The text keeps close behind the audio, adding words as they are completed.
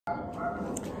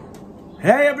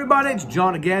Hey everybody, it's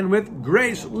John again with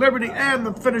Grace, Liberty, and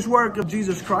the Finished Work of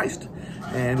Jesus Christ.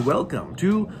 And welcome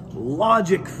to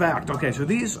Logic Fact. Okay, so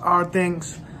these are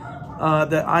things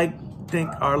that I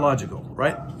think are logical,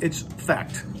 right? It's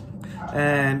fact.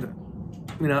 And,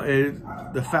 you know,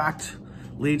 the fact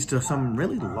leads to some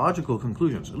really logical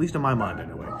conclusions, at least in my mind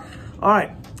anyway. All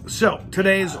right, so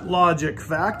today's Logic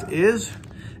Fact is,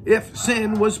 if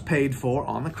sin was paid for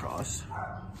on the cross,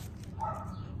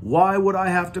 why would I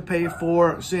have to pay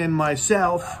for sin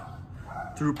myself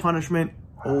through punishment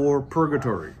or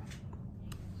purgatory?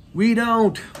 We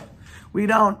don't.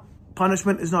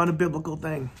 Punishment is not a biblical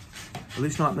thing, at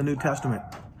least not in the New Testament.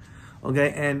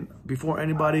 Okay, and before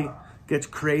anybody gets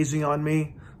crazy on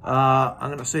me, I'm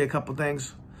going to say a couple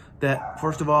things. That,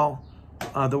 first of all,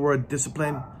 the word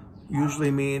discipline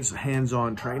usually means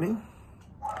hands-on training.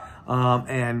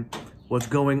 And what's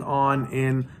going on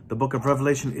in the book of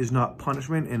Revelation is not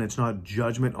punishment and it's not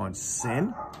judgment on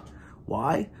sin.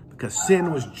 Why? Because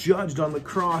sin was judged on the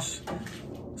cross.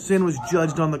 Sin was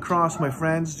judged on the cross, my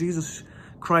friends. Jesus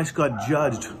Christ got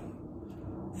judged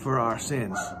for our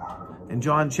sins. In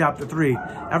John chapter 3,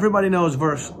 everybody knows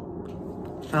verse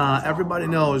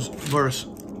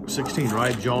 16,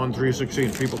 right? John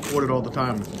 3:16. People quote it all the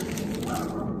time.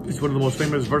 It's one of the most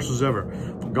famous verses ever.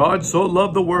 God so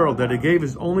loved the world that he gave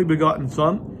his only begotten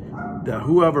Son, that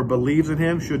whoever believes in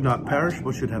him should not perish,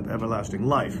 but should have everlasting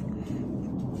life.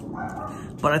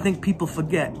 But I think people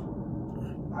forget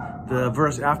the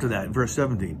verse after that, verse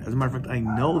 17. As a matter of fact, I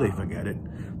know they forget it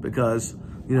because,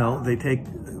 you know, they take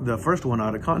the first one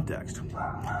out of context.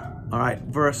 All right,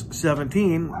 verse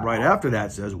 17, right after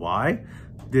that says, why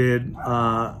did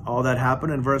all that happen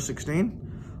in verse 16?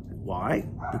 Why?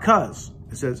 Because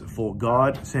it says, for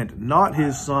God sent not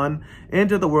his Son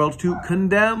into the world to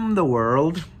condemn the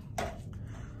world,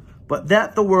 but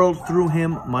that the world through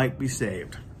him might be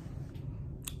saved.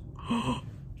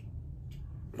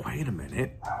 Wait a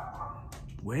minute.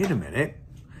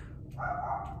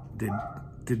 Did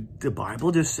the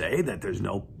Bible just say that there's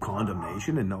no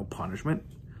condemnation and no punishment?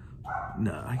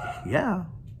 No, yeah.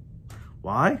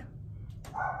 Why?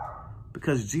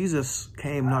 Because Jesus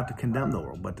came not to condemn the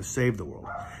world, but to save the world.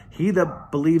 He that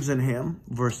believes in him,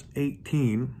 verse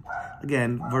 18,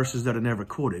 again, verses that are never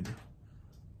quoted.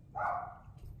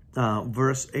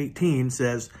 Verse 18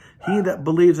 says, he that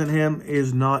believes in him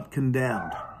is not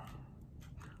condemned,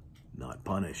 not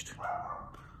punished.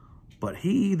 But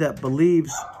he that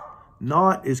believes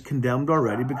not is condemned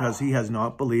already, because he has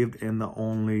not believed in the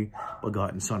only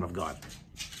begotten Son of God.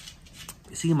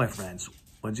 You see, my friends,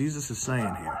 what Jesus is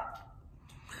saying here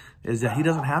is that he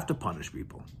doesn't have to punish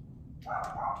people.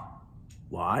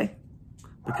 Why?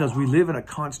 Because we live in a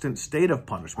constant state of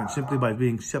punishment simply by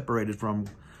being separated from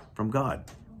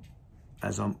God,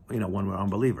 as when we're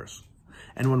unbelievers.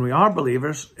 And when we are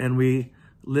believers and we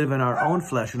live in our own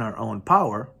flesh and our own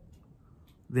power,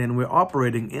 then we're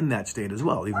operating in that state as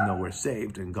well, even though we're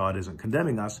saved and God isn't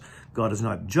condemning us, God is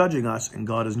not judging us, and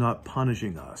God is not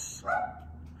punishing us,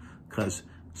 because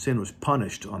sin was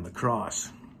punished on the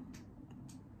cross.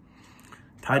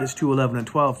 Titus 2:11 and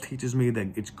 12 teaches me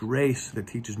that it's grace that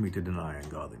teaches me to deny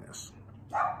ungodliness.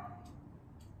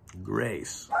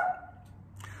 Grace,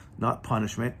 not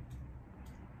punishment.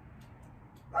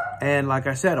 And like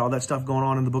I said, all that stuff going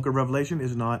on in the book of Revelation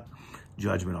is not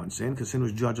judgment on sin, because sin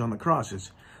was judged on the cross.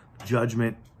 It's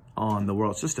judgment on the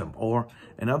world system. Or,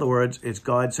 in other words, it's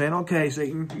God saying, okay,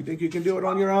 Satan, you think you can do it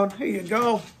on your own? Here you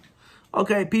go.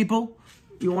 Okay, people,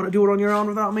 you want to do it on your own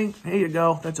without me? Here you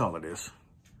go. That's all it is.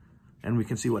 And we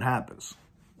can see what happens,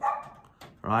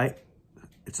 right?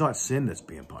 It's not sin that's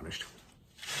being punished.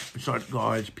 It's not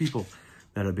God's people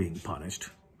that are being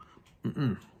punished.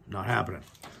 Not happening.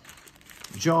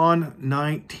 John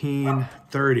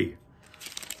 19:30.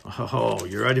 Oh,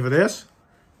 you ready for this?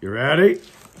 You ready?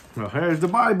 Well, here's the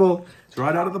Bible. It's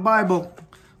right out of the Bible.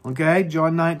 Okay,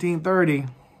 John 19:30.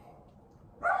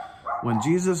 When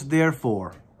Jesus,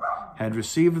 therefore, had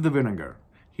received the vinegar,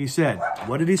 he said,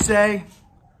 what did he say?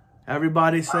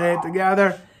 Everybody say it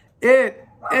together. It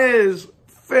is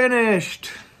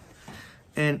finished.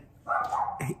 And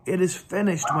it is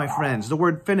finished, my friends. The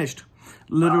word finished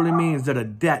literally means that a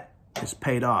debt is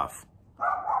paid off.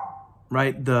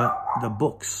 Right? The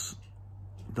books,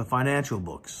 the financial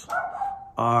books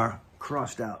are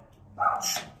crossed out.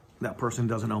 That person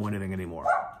doesn't owe anything anymore,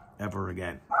 ever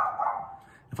again.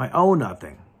 If I owe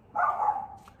nothing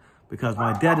because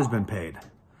my debt has been paid,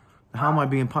 how am I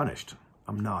being punished?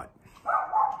 I'm not.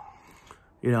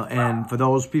 And for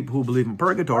those people who believe in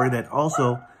purgatory, that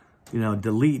also,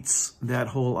 deletes that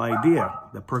whole idea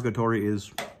that purgatory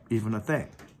is even a thing.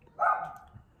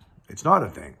 It's not a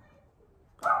thing.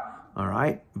 All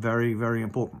right? Very, very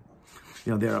important.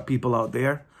 You know, there are people out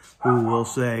there who will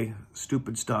say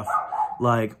stupid stuff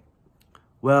like,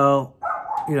 well,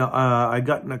 you know, I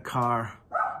got in a car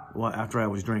after I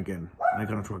was drinking. And I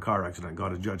got into a car accident.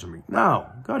 God is judging me. No,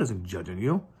 God isn't judging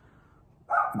you.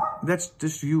 That's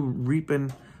just you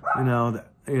reaping,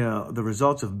 the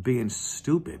results of being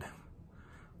stupid.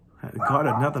 God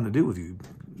had nothing to do with you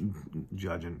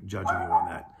judging you on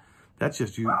that. That's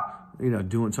just you,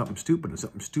 doing something stupid and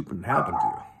something stupid happened to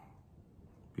you.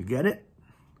 You get it?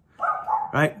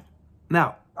 Right?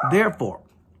 Now, therefore,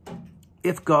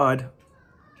 if God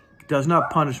does not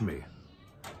punish me,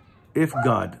 if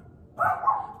God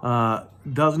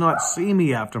does not see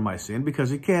me after my sin, because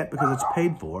he can't, because it's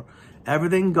paid for,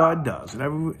 everything God does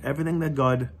and everything that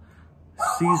God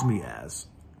sees me as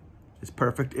is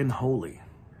perfect and holy.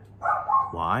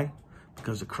 Why?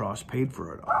 Because the cross paid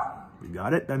for it all. You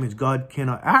got it? That means God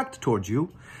cannot act towards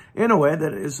you in a way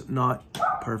that is not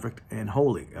perfect and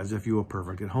holy, as if you were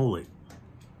perfect and holy.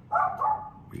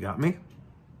 You got me?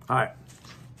 All right.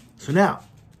 So now,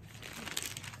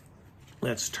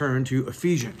 let's turn to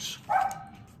Ephesians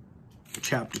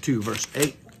chapter 2, verse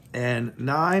 8 and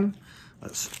 9.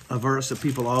 That's a verse that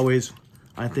people always,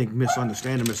 I think,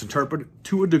 misunderstand and misinterpret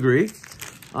to a degree.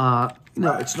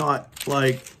 It's not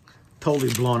like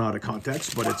totally blown out of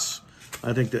context, but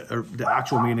I think the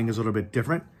actual meaning is a little bit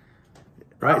different.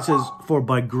 Right? It says, for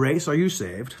by grace are you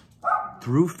saved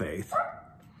through faith,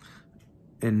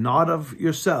 and not of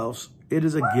yourselves. It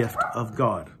is a gift of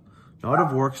God, not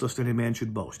of works, lest any man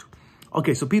should boast.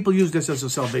 Okay, so people use this as a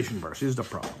salvation verse. Here's the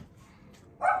problem.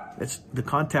 The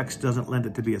context doesn't lend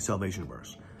it to be a salvation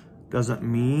verse. Doesn't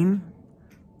mean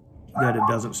that it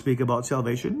doesn't speak about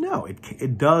salvation. No,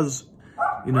 it does,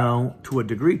 to a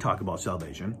degree talk about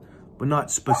salvation, but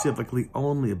not specifically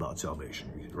only about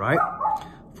salvation, right?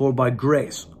 For by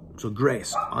grace, so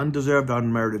grace, undeserved,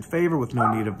 unmerited favor with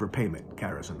no need of repayment,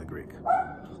 charis in the Greek.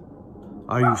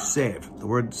 Are you saved? The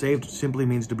word saved simply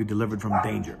means to be delivered from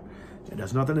danger. It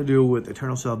has nothing to do with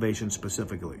eternal salvation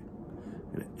specifically.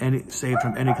 Saved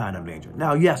from any kind of danger.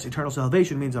 Now, yes, eternal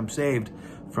salvation means I'm saved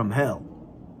from hell.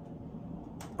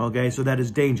 Okay, so that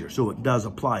is danger. So it does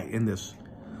apply in this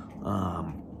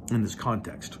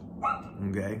context.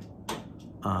 Okay,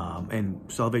 and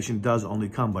salvation does only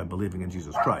come by believing in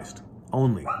Jesus Christ.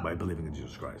 Only by believing in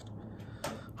Jesus Christ.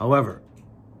 However,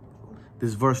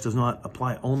 this verse does not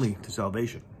apply only to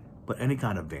salvation, but any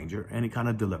kind of danger, any kind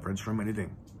of deliverance from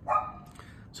anything.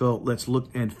 So let's look,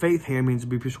 and faith here means to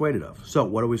be persuaded of. So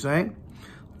what are we saying?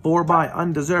 For by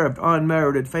undeserved,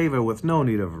 unmerited favor with no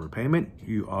need of repayment,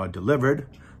 you are delivered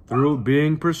through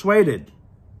being persuaded.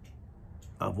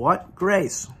 Of what?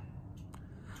 Grace.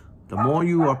 The more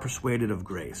you are persuaded of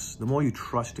grace, the more you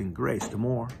trust in grace, the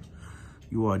more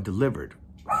you are delivered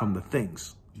from the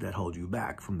things that hold you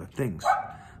back, from the things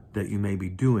that you may be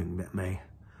doing that may,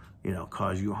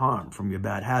 cause you harm, from your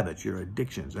bad habits, your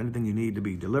addictions, anything you need to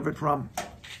be delivered from.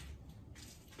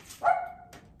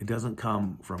 It doesn't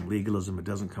come from legalism. It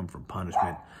doesn't come from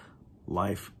punishment.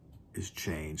 Life is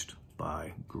changed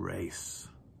by grace.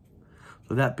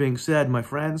 So that being said, my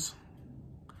friends,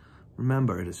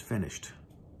 remember, it is finished.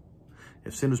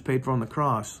 If sin was paid for on the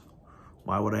cross,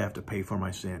 why would I have to pay for my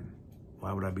sin?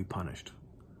 Why would I be punished?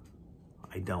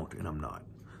 I don't, and I'm not.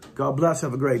 God bless.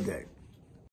 Have a great day.